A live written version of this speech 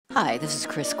Hi, this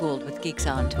is Guld with Geeks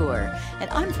on Tour, and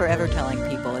I'm forever telling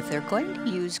people if they're going to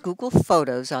use Google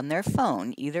Photos on their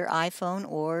phone, either iPhone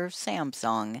or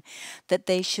Samsung, that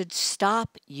they should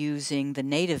stop using the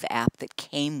native app that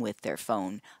came with their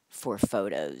phone for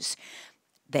photos.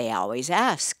 They always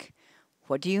ask,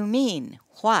 "What do you mean?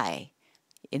 Why?"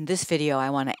 In this video, I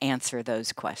want to answer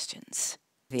those questions.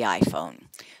 The iPhone.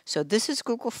 So this is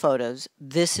Google Photos.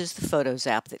 This is the Photos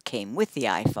app that came with the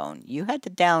iPhone. You had to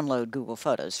download Google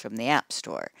Photos from the App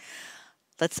Store.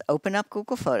 Let's open up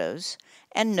Google Photos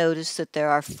and notice that there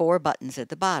are 4 buttons at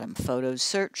the bottom: Photos,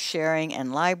 Search, Sharing,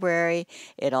 and Library.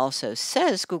 It also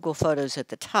says Google Photos at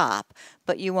the top,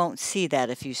 but you won't see that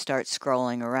if you start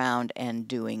scrolling around and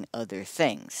doing other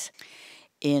things.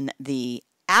 In the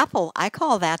Apple, I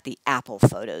call that the Apple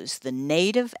Photos, the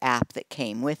native app that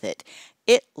came with it.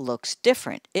 It looks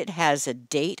different. It has a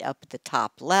date up at the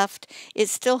top left. It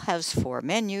still has 4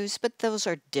 menus, but those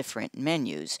are different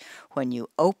menus. When you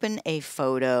open a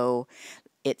photo,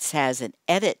 it has an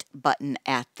edit button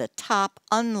at the top,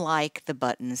 unlike the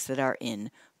buttons that are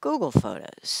in Google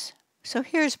Photos. So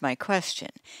here's my question.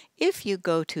 If you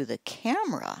go to the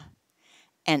camera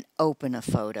and open a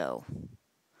photo,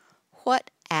 what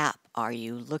app are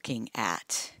you looking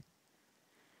at?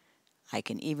 I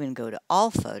can even go to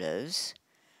All Photos,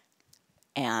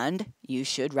 and you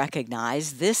should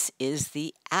recognize this is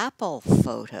the Apple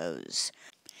Photos.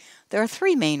 There are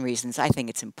 3 main reasons I think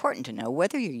it's important to know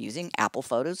whether you're using Apple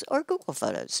Photos or Google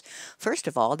Photos. First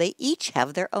of all, they each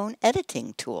have their own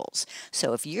editing tools.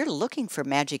 So if you're looking for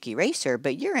Magic Eraser,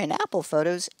 but you're in Apple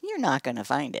Photos, you're not going to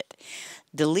find it.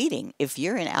 Deleting. If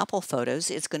you're in Apple Photos,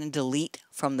 it's going to delete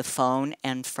from the phone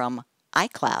and from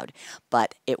iCloud,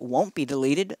 but it won't be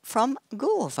deleted from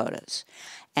Google Photos.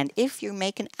 And if you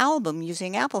make an album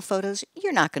using Apple Photos,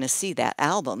 you're not going to see that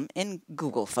album in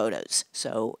Google Photos.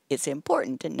 So it's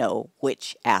important to know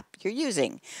which app you're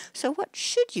using. So what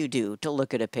should you do to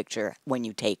look at a picture when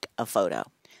you take a photo?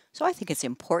 So I think it's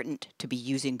important to be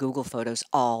using Google Photos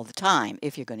all the time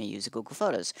if you're going to use Google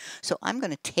Photos. So I'm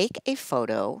going to take a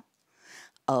photo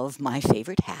of my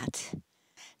favorite hat.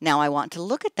 Now I want to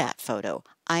look at that photo.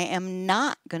 I am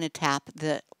not going to tap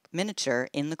the miniature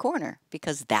in the corner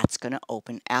because that's going to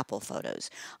open Apple Photos.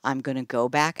 I'm going to go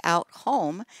back out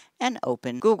home and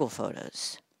open Google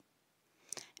Photos.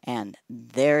 And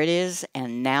there it is,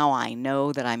 and now I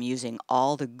know that I'm using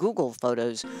all the Google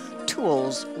Photos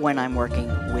tools when I'm working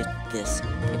with this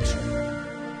picture.